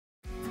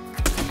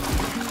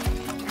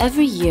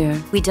Every year,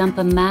 we dump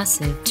a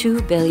massive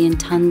 2 billion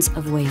tons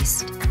of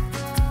waste.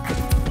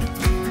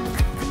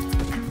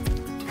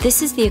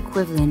 This is the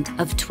equivalent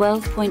of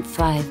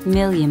 12.5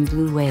 million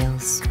blue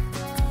whales.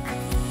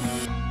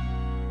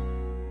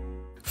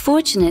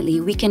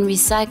 Fortunately, we can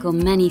recycle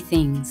many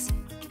things.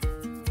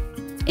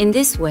 In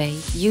this way,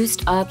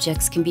 used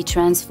objects can be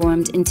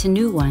transformed into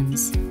new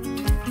ones.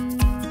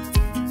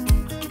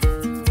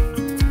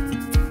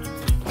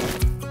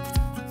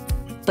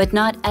 But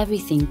not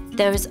everything.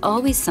 There is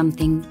always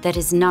something that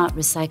is not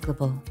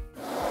recyclable.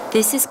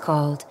 This is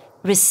called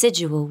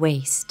residual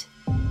waste.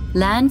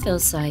 Landfill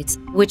sites,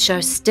 which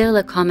are still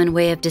a common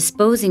way of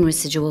disposing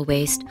residual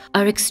waste,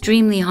 are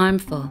extremely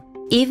harmful.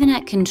 Even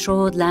at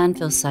controlled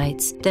landfill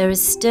sites, there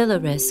is still a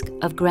risk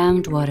of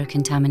groundwater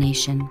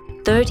contamination.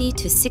 30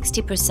 to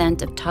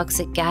 60% of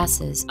toxic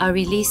gases are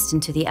released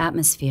into the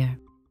atmosphere.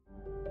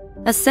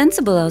 A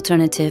sensible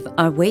alternative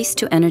are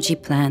waste-to-energy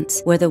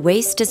plants where the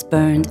waste is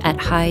burned at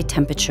high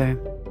temperature.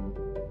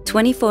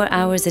 24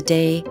 hours a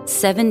day,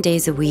 7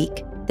 days a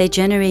week, they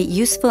generate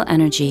useful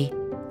energy,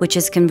 which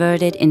is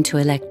converted into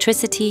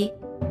electricity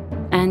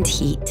and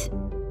heat.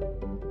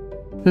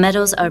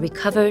 Metals are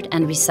recovered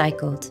and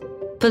recycled.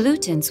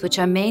 Pollutants, which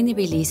are mainly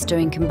released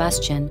during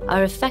combustion,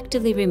 are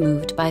effectively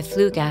removed by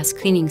flue gas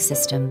cleaning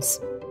systems.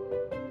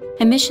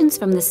 Emissions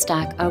from the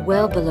stack are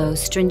well below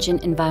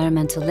stringent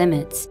environmental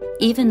limits,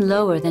 even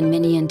lower than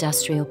many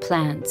industrial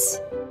plants.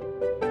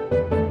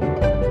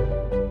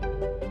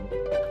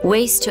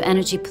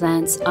 Waste-to-energy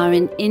plants are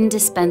an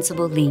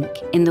indispensable link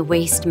in the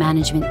waste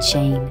management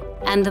chain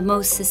and the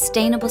most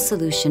sustainable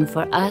solution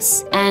for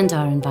us and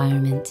our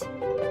environment.